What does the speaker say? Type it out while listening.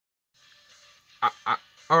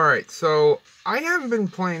Alright, so I haven't been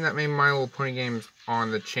playing that many My Little Pony games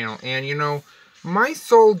on the channel, and you know, my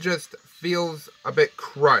soul just feels a bit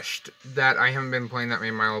crushed that I haven't been playing that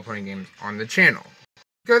many My Little Pony games on the channel.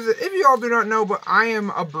 Because if you all do not know, but I am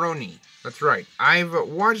a brony. That's right. I've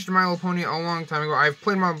watched My Little Pony a long time ago. I've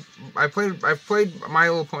played My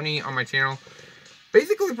Little Pony on my channel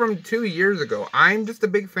basically from 2 years ago. I'm just a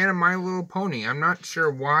big fan of My Little Pony. I'm not sure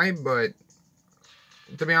why, but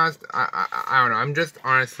to be honest, I don't know. I'm just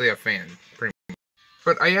honestly a fan, pretty much.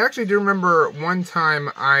 But I actually do remember one time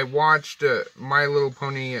I watched My Little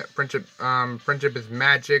Pony Friendship is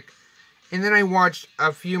Magic, and then I watched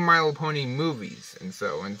a few My Little Pony movies, and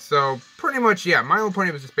so pretty much, yeah, My Little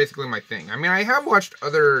Pony was just basically my thing. I mean, I have watched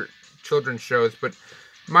other children's shows, but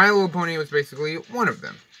My Little Pony was basically one of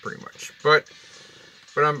them, pretty much. But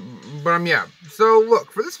yeah. So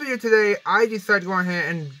look, for this video today, I decided to go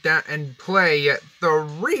ahead and play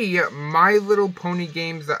 3 My Little Pony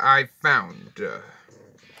games that I found.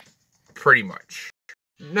 Pretty much.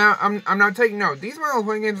 Now, I'm not taking note. These My Little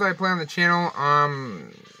Pony games that I play on the channel,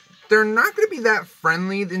 they're not going to be that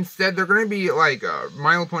friendly. Instead, they're going to be like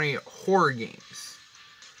My Little Pony horror games.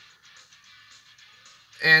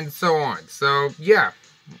 And so on. So, yeah.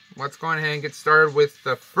 Let's go ahead and get started with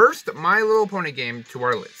the first My Little Pony game to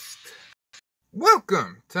our list.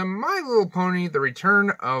 Welcome to My Little Pony, The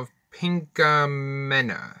Return of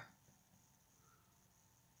Pinkamena.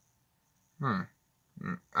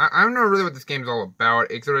 I don't know really what this game is all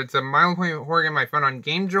about, except it's a My Little Pony horror game I found on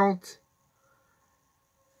Game Jolt.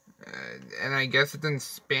 And I guess it's in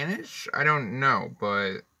Spanish? I don't know,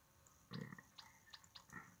 but...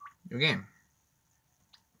 New game.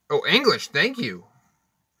 Oh, English, thank you!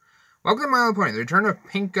 Welcome to My Little Pony, The Return of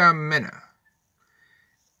Pinkamena.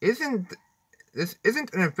 This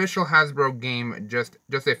isn't an official Hasbro game, just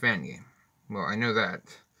a fan game. Well, I know that.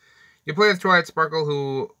 You play as Twilight Sparkle,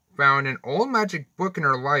 who found an old magic book in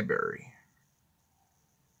her library.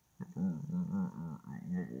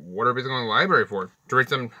 What are we going to the library for? To read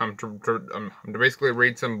some, to basically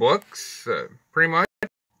read some books, pretty much.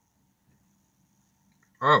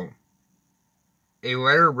 Oh. A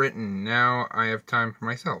letter written, now I have time for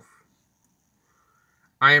myself.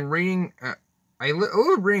 I am reading, a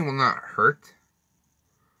little reading will not hurt.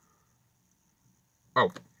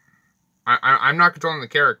 Oh. I'm not controlling the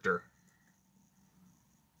character.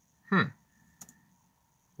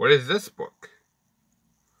 What is this book?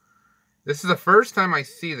 This is the first time I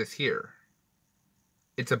see this here.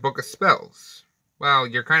 It's a book of spells. Well,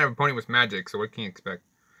 you're kind of a pony with magic, so what can you expect?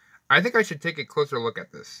 I think I should take a closer look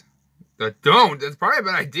at this. Don't! That's probably a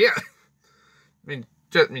bad idea.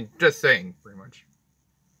 Just saying, pretty much.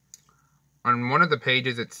 On one of the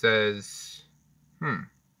pages it says, that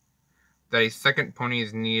a second pony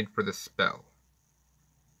is needed for the spell.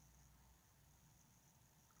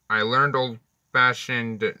 I learned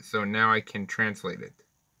old-fashioned, so now I can translate it.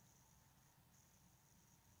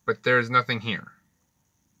 But there's nothing here.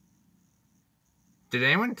 Did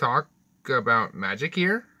anyone talk about magic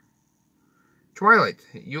here? Twilight,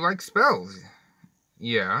 you like spells.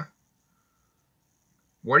 Yeah.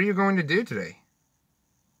 What are you going to do today?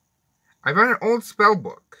 I found an old spell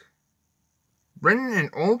book. Written in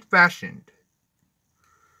old-fashioned.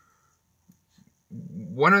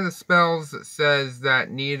 One of the spells says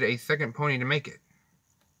that need a second pony to make it.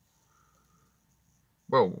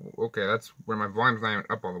 Whoa, okay, that's where my volume's not even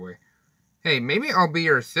up all the way. Hey, maybe I'll be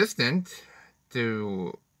your assistant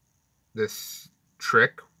to this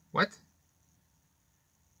trick. What?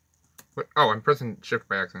 What? Oh, I'm pressing shift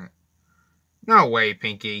by accident. No way,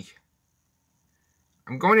 Pinky.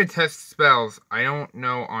 I'm going to test spells I don't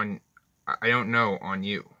know on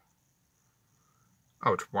you.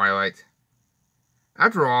 Oh, Twilight.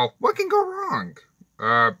 After all, what can go wrong?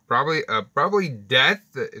 Probably death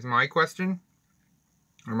is my question.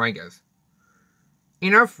 Or my guess.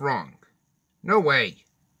 Enough wrong. No way.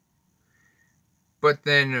 But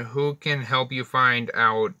then who can help you find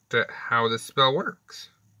out how the spell works?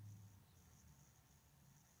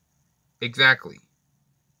 Exactly.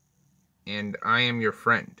 And I am your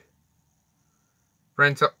friend.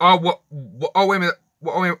 Friends. Oh, wait a minute.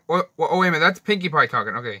 Wait a minute. That's Pinkie Pie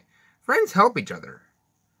talking. Okay. Friends help each other.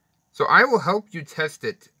 So I will help you test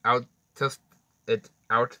it out.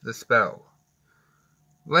 The spell.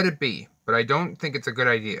 Let it be. But I don't think it's a good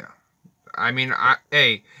idea. I mean,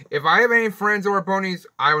 hey, if I have any friends or ponies,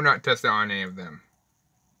 I will not test it on any of them.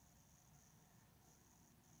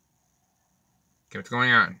 Okay, what's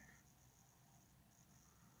going on?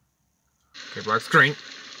 Okay, black screen.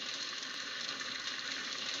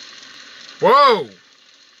 Whoa!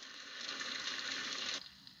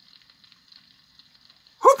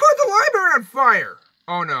 Who put the library you're on fire!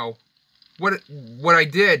 Oh no. What I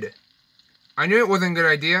did. I knew it wasn't a good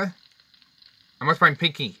idea. I must find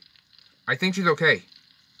Pinky. I think she's okay.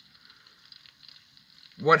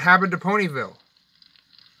 What happened to Ponyville?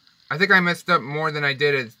 I think I messed up more than I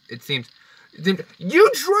did, it seems.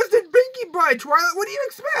 You trusted Pinkie Pie, Twilight! What do you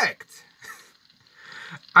expect?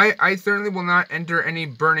 I certainly will not enter any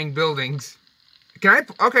burning buildings. Can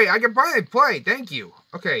I? Okay, I can finally play. Thank you.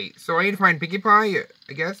 Okay, so I need to find Pinkie Pie,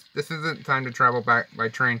 I guess. This isn't time to travel back by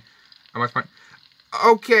train. I must find...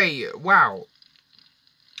 Okay, wow.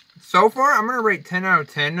 So far, I'm going to rate 10 out of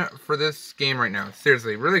 10 for this game right now.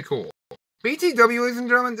 Seriously, really cool. BTW, ladies and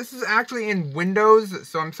gentlemen, this is actually in Windows,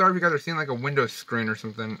 so I'm sorry if you guys are seeing like a Windows screen or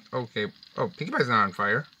something. Okay. Oh, Pinkie Pie's not on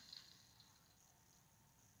fire.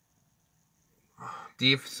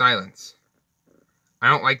 Deep silence. I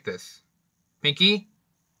don't like this. Pinky?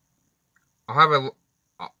 I'll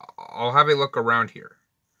have a look around here.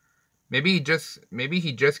 Maybe he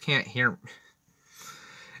just can't hear.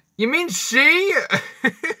 You mean she?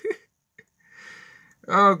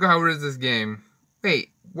 Oh god, what is this game? Wait,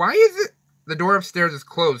 why is it the door upstairs is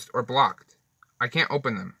closed or blocked? I can't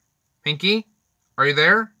open them. Pinky? Are you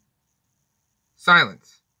there?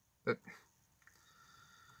 Silence.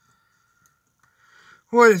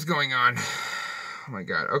 What is going on? Oh my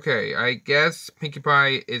god. Okay, I guess Pinkie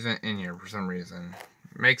Pie isn't in here for some reason.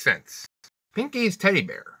 Makes sense. Pinky's teddy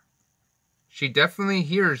bear. She's definitely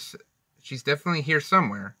here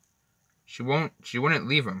somewhere. She wouldn't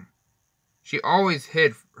leave him. She always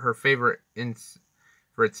hid her favorite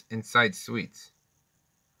for its inside sweets.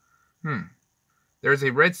 There's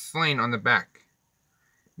a red stain on the back.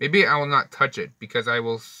 Maybe I will not touch it because I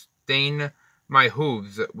will stain my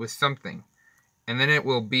hooves with something. And then it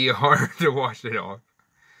will be hard to wash it off.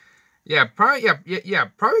 Yeah, probably a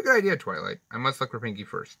good idea, Twilight. I must look for Pinky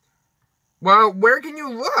first. Well, where can you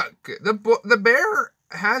look? The bear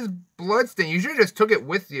has blood stain. You should have just took it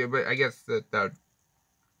with you, but I guess that would...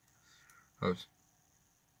 Hose.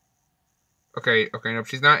 Okay, nope,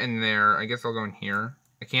 she's not in there. I guess I'll go in here.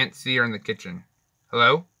 I can't see her in the kitchen.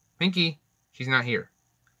 Hello? Pinky? She's not here.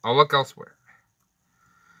 I'll look elsewhere.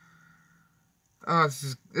 Oh,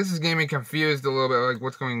 this is getting me confused a little bit. Like,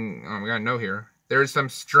 what's going on? We got a note here. There is some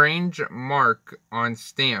strange mark on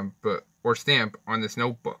stamp on this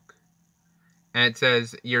notebook. And it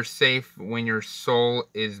says, you're safe when your soul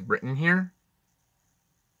is written here.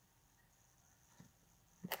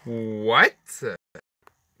 What?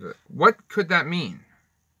 What could that mean?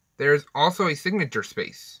 There's also a signature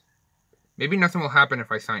space. Maybe nothing will happen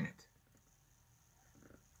if I sign it.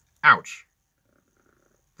 Ouch.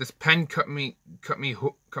 This pen cut me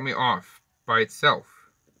off by itself.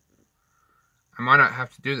 I might not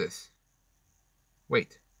have to do this.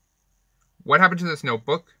 Wait. What happened to this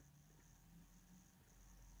notebook?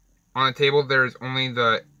 On the table there is only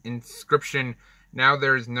the inscription, now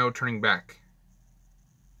there is no turning back.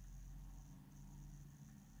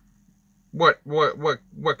 What,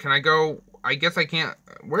 can I go? I guess I can't.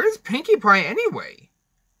 Where is Pinkie Pie anyway?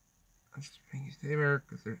 Pinky, stay there,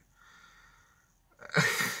 because they're...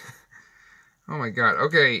 Oh my god,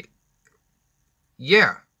 okay.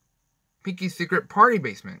 Yeah. Pinky's secret party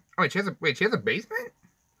basement. Oh, she has a basement?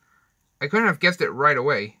 I couldn't have guessed it right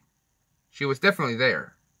away. She was definitely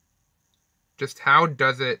there. Just how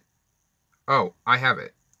does it... Oh, I have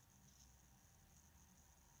it.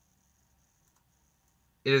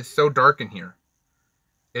 It is so dark in here.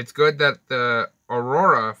 It's good that the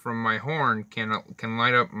aurora from my horn can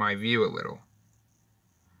light up my view a little.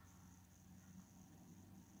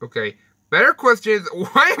 Okay. Better question is,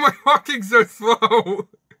 why am I walking so slow?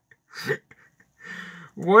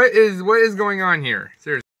 What is going on here?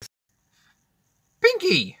 Seriously.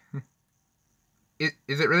 Pinky!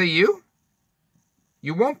 Is it really you?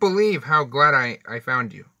 You won't believe how glad I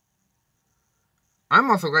found you. I'm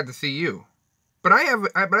also glad to see you. But I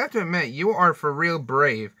have to admit, you are for real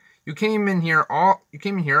brave. You came in here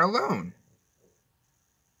alone.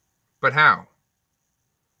 But how?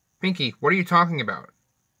 Pinky, what are you talking about?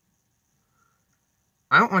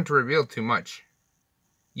 I don't want to reveal too much.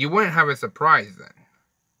 You wouldn't have a surprise then.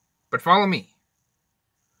 But follow me.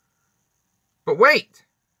 But wait!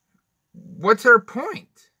 What's her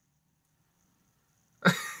point?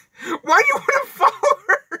 Why do you want to follow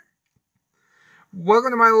her?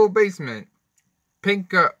 Welcome to my little basement.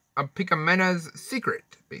 Pinkamena's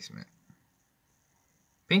secret basement.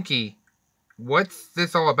 Pinky, what's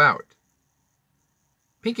this all about?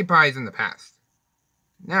 Pinkie Pie is in the past.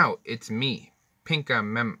 Now it's me,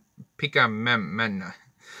 Pinkamena.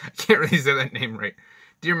 I can't really say that name right.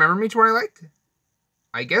 Do you remember me, Twilight?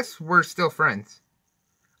 I guess we're still friends.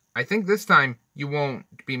 I think this time you won't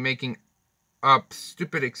be making up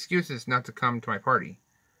stupid excuses not to come to my party.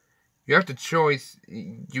 You have to choice.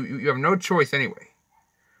 You have no choice anyway.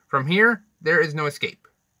 From here, there is no escape.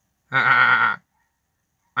 I'm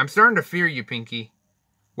starting to fear you, Pinky.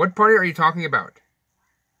 What party are you talking about?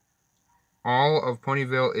 All of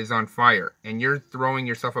Ponyville is on fire, and you're throwing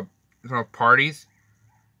yourself up parties?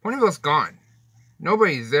 Ponyville's gone.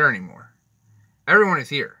 Nobody's there anymore. Everyone is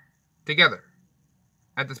here. Together.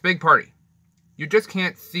 At this big party. You just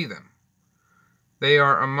can't see them. They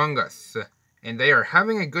are among us, and they are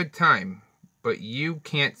having a good time, but you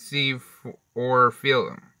can't see or feel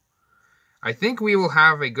them. I think we will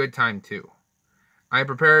have a good time too. I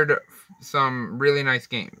prepared some really nice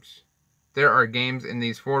games. There are games in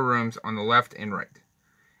these 4 rooms on the left and right.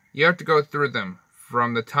 You have to go through them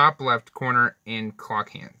from the top left corner in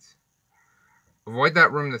clock hands. Avoid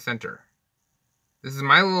that room in the center. This is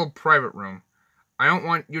my little private room. I don't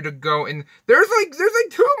want you to go in. There's like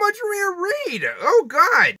too much for me to read. Oh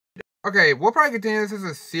God. Okay, we'll probably continue this as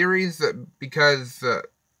a series because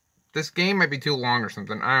this game might be too long or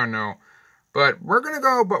something. I don't know. But we're gonna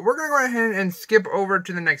go ahead and skip over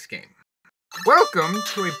to the next game. Welcome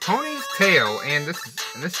to A Pony's Tale, and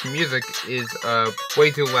this music is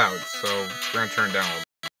way too loud, so we're gonna turn it down a little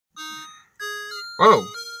bit. Whoa!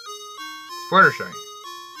 It's Fluttershy.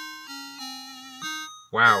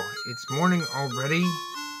 Wow, it's morning already?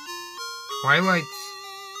 Twilight's...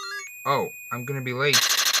 Oh, I'm gonna be late.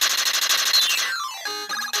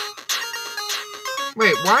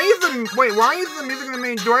 Wait, why is the music in the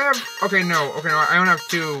main... Do I have... Okay, no, I don't have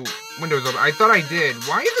 2 windows open. I thought I did.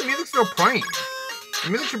 Why is the music still playing? The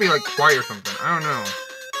music should be, like, quiet or something. I don't know.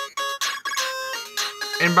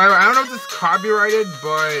 And by the way, I don't know if this is copyrighted,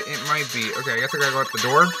 but it might be. Okay, I guess I gotta go out the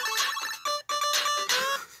door.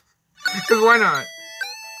 Because why not?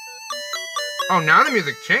 Oh, now the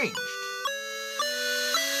music changed.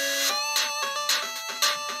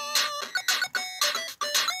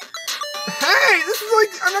 Hey, this is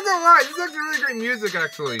like, I'm not gonna lie, this is actually really great music,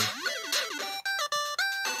 actually.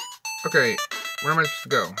 Okay, where am I supposed to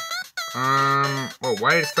go? Oh,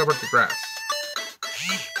 why did it stop at the grass?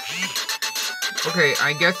 Okay,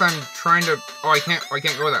 I guess I'm trying to, oh, I can't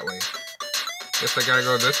go that way. Guess I gotta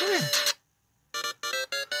go this way?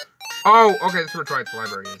 Oh, okay, this is where Twilight's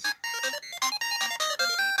library is.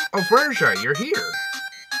 Oh, Fluttershy, you're here.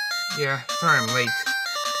 Yeah, sorry I'm late.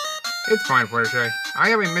 It's fine, Fluttershy. I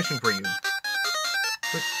have a mission for you.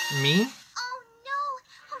 But, me? Oh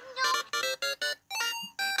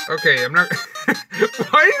no! Okay, I'm not...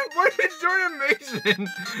 What is your animation?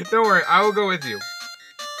 Don't worry, I will go with you.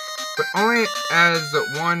 But only as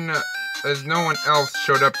no one else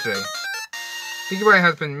showed up today. Pinkie Pie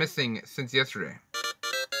has been missing since yesterday.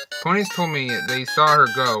 Ponies told me they saw her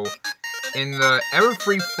go in the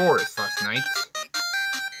Everfree Forest last night.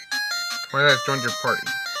 Twilight has joined your party.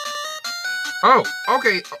 Oh,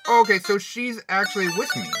 okay, so she's actually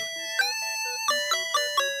with me.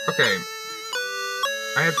 Okay.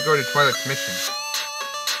 I have to go to Twilight's mission.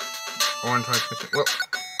 On Twilight's mission.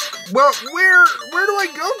 Well, where do I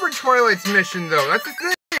go for Twilight's mission, though? That's the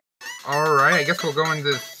thing. Alright, I guess we'll go in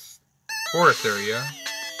this forest area.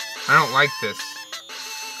 I don't like this.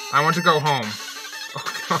 I want to go home. Oh,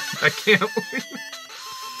 God, I can't wait.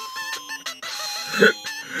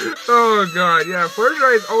 Oh, God, yeah.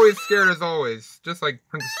 Fluttershy is always scared as always. Just like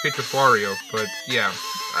Princess Peach with Wario, but yeah.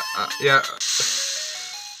 Yeah.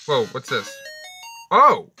 Whoa, what's this?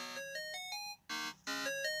 Oh!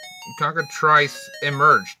 Cockatrice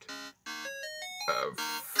emerged.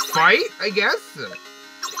 Fight, I guess?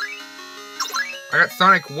 I got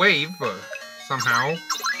Sonic Wave, somehow.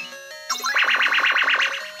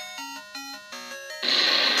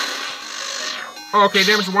 Oh, okay,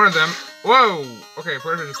 damage one of them. Whoa! Okay,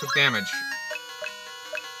 Fluttershy just took damage.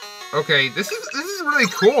 Okay, this is really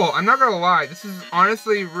cool. I'm not gonna lie. This is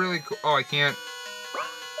honestly really cool. Oh, I can't.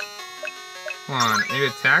 Hold on, maybe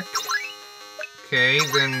attack? Okay,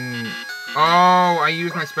 then... Oh, I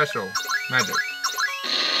used my special. Magic.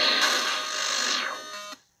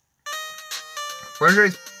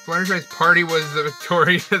 Fluttershy's party was the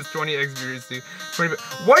victorious 20 XP.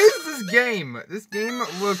 What is this game? This game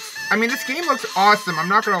looks... I mean, this game looks awesome. I'm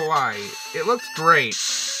not gonna lie. It looks great.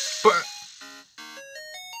 But...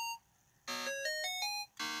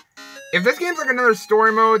 if this game's like another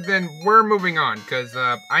story mode, then we're moving on. Because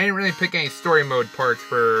I didn't really pick any story mode parts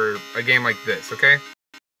for a game like this, okay?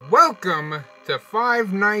 Welcome to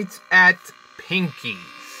Five Nights at Pinkie's.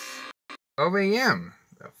 12 a.m.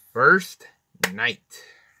 The first night.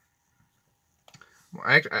 Well,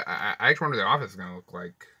 I actually wonder what the office is going to look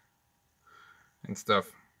like. And stuff.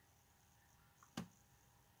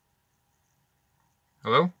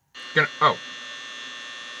 Hello? Oh.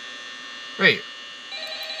 Wait.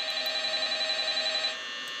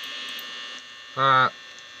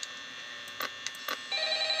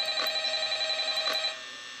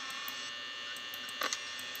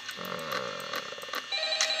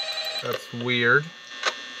 That's weird.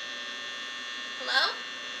 Hello?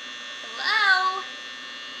 Hello?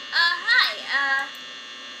 Hi,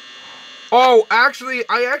 Oh, actually,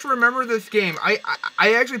 I actually remember this game. I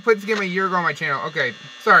actually played this game a year ago on my channel. Okay,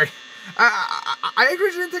 sorry. I actually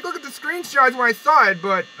didn't take a look at the screenshots when I saw it,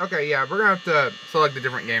 but okay, yeah, we're gonna have to select a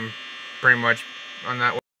different game, pretty much, on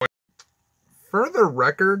that one. For the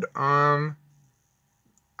record, I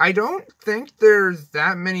don't think there's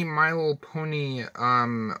that many My Little Pony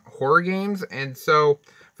horror games, and so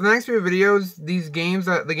for the next few videos, the games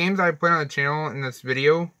I put on the channel in this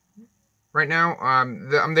video right now,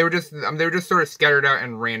 they were just sort of scattered out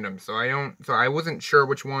and random, so I wasn't sure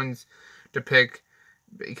which ones to pick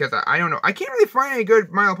because I don't know. I can't really find any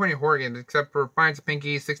good My Little Pony horror games except for Five Nights at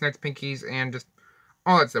Pinky's, Six Nights at Pinky's, and just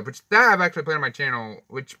all that stuff. Which that I've actually played on my channel.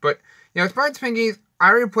 But you know, Five Nights at Pinky's I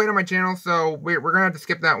already played on my channel, so we're gonna have to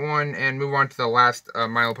skip that one and move on to the last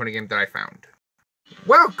My Little Pony game that I found.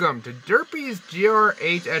 Welcome to Derpy's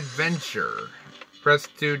GR8 Adventure. Press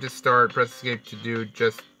 2 to start, press escape to do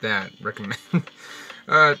just that. Recommend.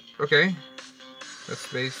 Okay. Press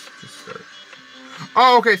space to start.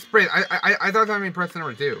 Oh, okay, spray. I thought that meant press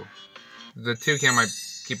number 2. The 2 key on my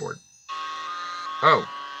keyboard. Oh.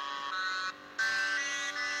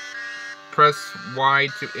 Press Y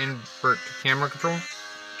to invert to camera control.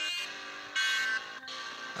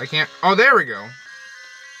 I can't. Oh, there we go.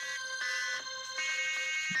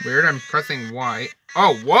 Weird, I'm pressing Y.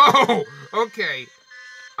 Oh, whoa! Okay.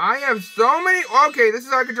 I have so many... Okay, this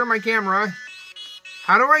is how I control my camera.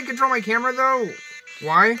 How do I control my camera, though?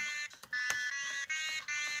 Why?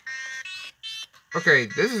 Okay,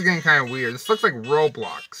 this is getting kind of weird. This looks like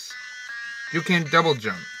Roblox. You can double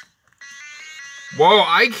jump. Whoa,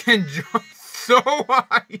 I can jump so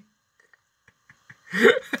high.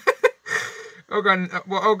 Oh god,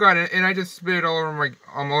 oh god, and I just spit it all over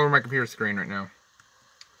my computer screen right now.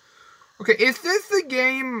 Okay, is this the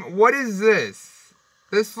game? What is this?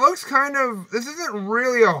 This looks kind of... This isn't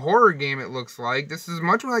really a horror game, it looks like. This is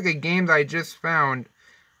much more like a game that I just found.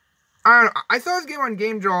 I don't know. I saw this game on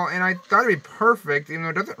GameJolt, and I thought it'd be perfect, even though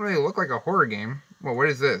it doesn't really look like a horror game. Well, what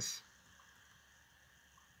is this?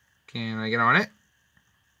 Can I get on it?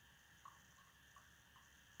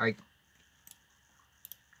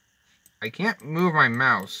 I can't move my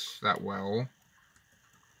mouse that well.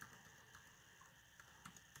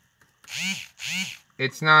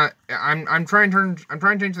 It's not. I'm trying to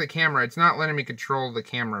change the camera. It's not letting me control the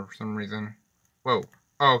camera for some reason. Whoa.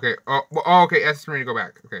 Oh, okay. Oh, okay. That's for me to go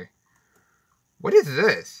back. Okay. What is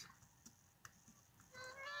this?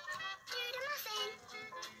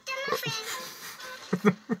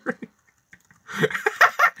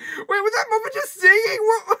 Wait, was that muffin just singing?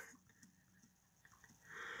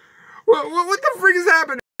 What the freak is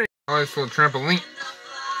happening? Oh, this little trampoline.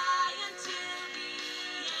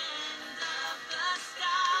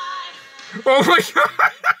 Oh my god! Is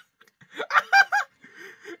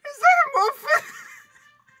that a muffin?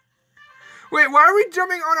 Wait, why are we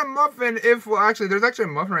jumping on a muffin if... Well, actually, there's actually a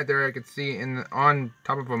muffin right there I could see on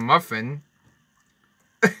top of a muffin.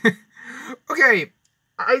 Okay,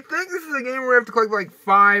 I think this is a game where we have to collect like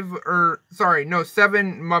 7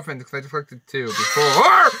 muffins, because I just collected 2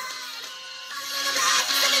 before.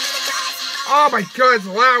 Oh my god, it's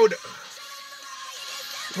loud!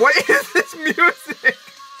 What is this music?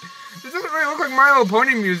 This doesn't really look like My Little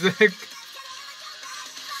Pony music.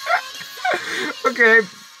 Okay,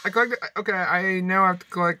 I collected... Okay, I now have to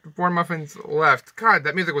collect 4 muffins left. God,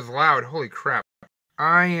 that music was loud. Holy crap.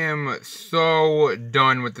 I am so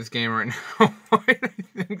done with this game right now. Why do I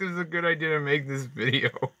think this is a good idea to make this video?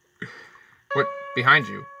 What? Behind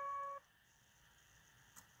you?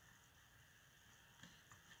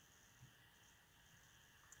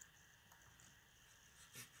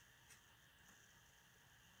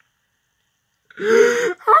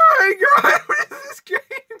 Oh my god, what is this game?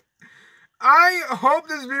 I hope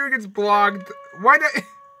this video gets blocked. Why do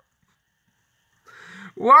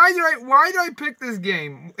I pick this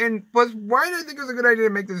game? And plus, why do I think it was a good idea to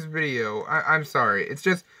make this video? I'm sorry. It's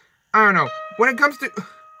just, I don't know. When it comes to...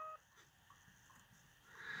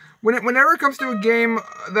 Whenever it comes to a game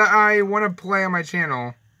that I want to play on my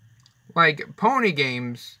channel, like pony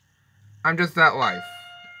games, I'm just that life.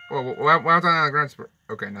 Whoa, why was I on the ground?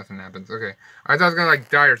 Okay, nothing happens. Okay. I thought I was gonna, like,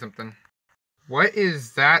 die or something. What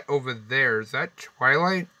is that over there? Is that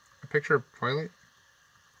Twilight? A picture of Twilight?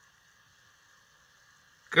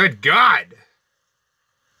 Good God!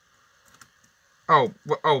 Oh,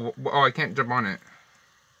 I can't jump on it.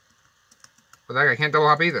 But that guy can't double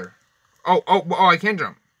hop either. Oh, I can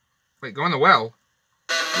jump. Wait, go in the well.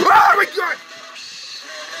 Oh my god!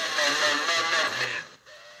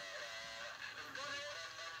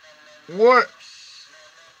 What?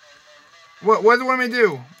 What does it want me to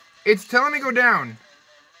do? It's telling me go down.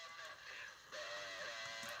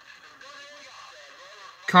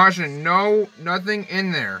 Caution, no, nothing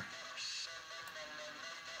in there.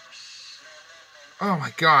 Oh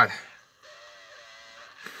my god.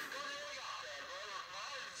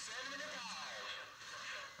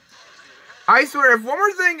 I swear, if one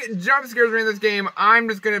more thing jump scares me in this game, I'm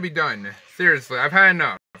just gonna be done. Seriously, I've had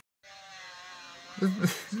enough.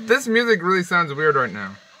 This music really sounds weird right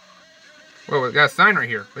now. Whoa, we got a sign right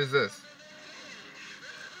here. What is this?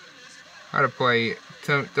 How to play.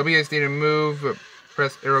 WSD to move,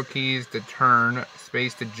 press arrow keys to turn,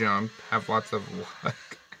 space to jump, have lots of luck.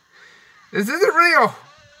 This isn't real!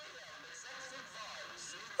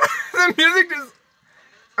 The music just...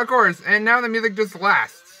 Of course, and now the music just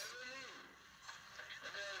lasts.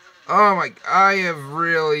 Oh my... I have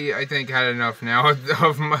really, I think, had enough now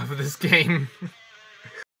of this game.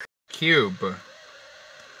 Cube.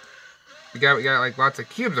 We got like lots of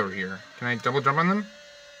cubes over here. Can I double jump on them?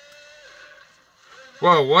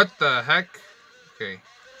 Whoa, what the heck? Okay.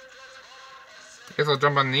 I guess I'll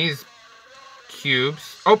jump on these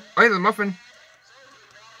cubes. Oh, hey, the muffin.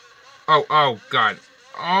 Oh, god.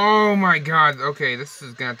 Oh my god. Okay, this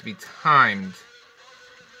is gonna have to be timed.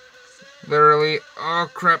 Literally. Oh,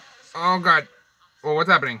 crap. Oh, god. Oh, what's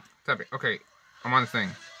happening? What's happening? Okay, I'm on the thing.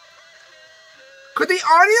 Could the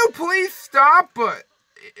audio please stop? I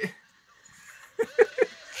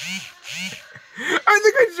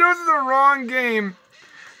think I chose the wrong game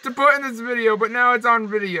to put in this video, but now it's on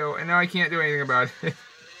video, and now I can't do anything about it.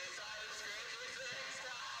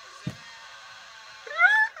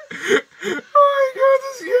 Oh my god,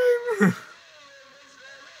 this game!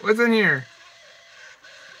 What's in here?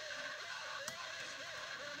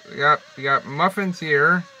 We got muffins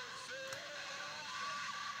here.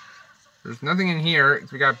 There's nothing in here,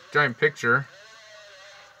 because we got a giant picture.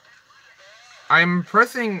 I'm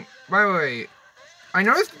pressing... By the way, I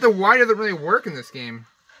noticed the Y doesn't really work in this game.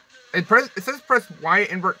 It says press Y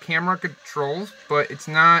to invert camera controls, but it's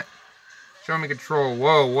not showing me control.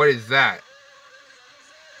 Whoa, what is that?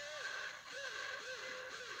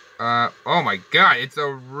 Oh my god, it's a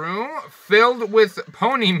room filled with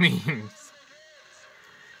pony memes.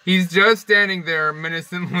 He's just standing there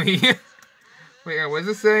menacingly. Wait, what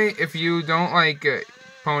does it say? If you don't like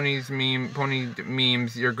pony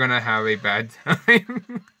memes, you're gonna have a bad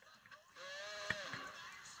time.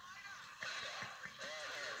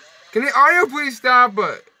 Can the audio please stop?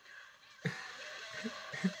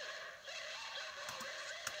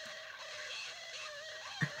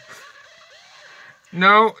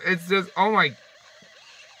 No, it's just, oh my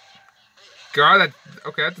god,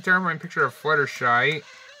 okay, that's a terrifying picture of Fluttershy.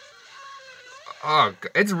 Oh,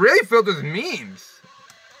 it's really filled with memes.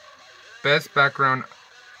 Best background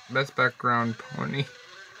pony.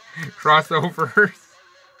 Crossovers.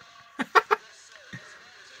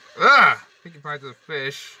 Ugh, Pinkie Pie's a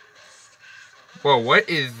fish. Whoa, what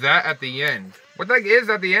is that at the end? What the heck is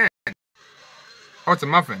at the end? Oh, it's a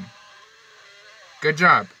muffin. Good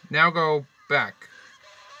job. Now go back.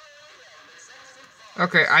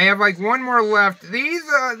 Okay, I have like one more left. This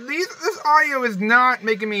audio is not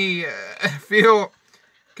making me feel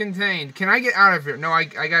contained. Can I get out of here? No, I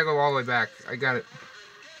gotta go all the way back. I got it.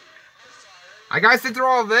 I gotta sit through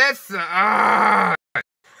all this. Ah.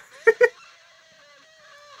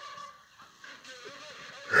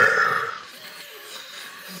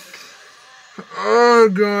 Oh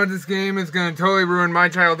god, this game is gonna totally ruin my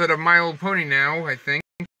childhood of My Little Pony now, I think.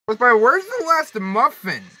 Where's the last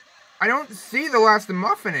muffin? I don't see the last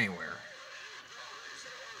muffin anywhere.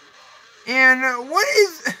 And what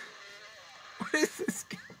is this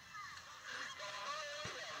game?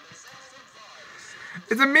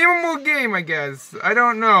 It's a memeable game, I guess. I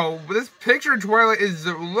don't know. But this picture of Twilight is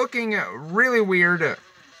looking really weird. And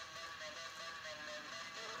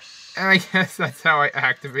I guess that's how I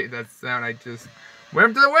activate that sound. I just went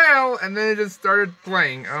up to the well, and then it just started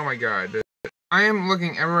playing. Oh my god. I am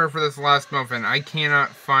looking everywhere for this last muffin. I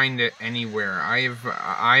cannot find it anywhere.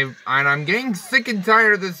 And I'm getting sick and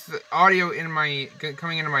tired of this audio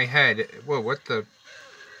coming into my head. Whoa, what the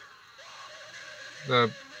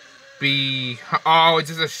bee? Oh, it's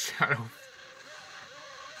just a shadow.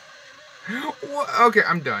 Okay,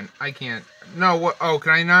 I'm done. I can't. No, what? Oh,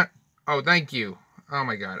 can I not? Oh, thank you. Oh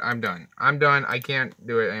my god, I'm done. I'm done. I can't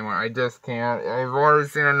do it anymore. I just can't. I've already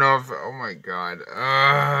seen enough. Oh my god.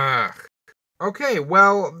 Ugh. Okay,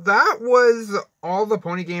 well, that was all the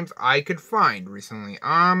pony games I could find recently.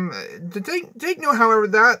 To take note, however,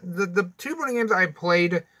 that the two pony games I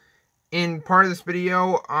played in part of this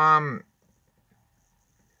video,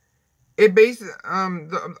 it based,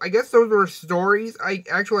 I guess those were stories,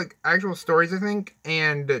 actual stories, I think,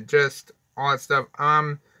 and just all that stuff.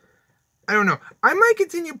 I don't know. I might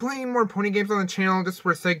continue playing more pony games on the channel just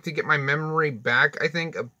for sake to get my memory back, I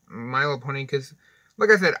think, of My Little Pony, because,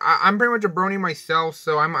 like I said, I'm pretty much a brony myself,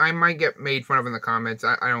 so I might get made fun of in the comments.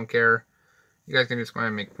 I don't care. You guys can just go ahead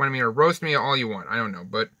and make fun of me or roast me all you want. I don't know,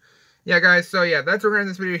 but yeah, guys, so yeah, that's what we're going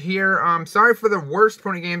to this video here. Sorry for the worst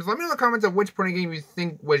pony games. Let me know in the comments of which pony game you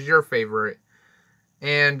think was your favorite.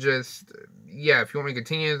 And just, yeah, if you want me to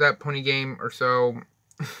continue that pony game or so.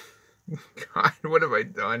 God, what have I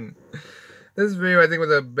done? This video, I think,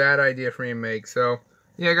 was a bad idea for me to make. So,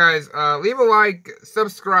 yeah, guys, leave a like,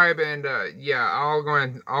 subscribe, and yeah, I'll go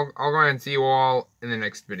ahead and see you all in the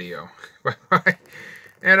next video. Bye bye,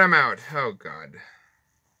 and I'm out. Oh God.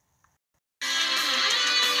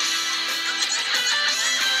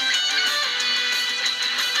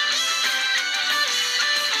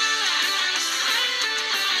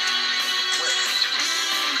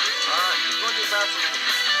 Going to the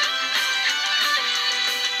bathroom.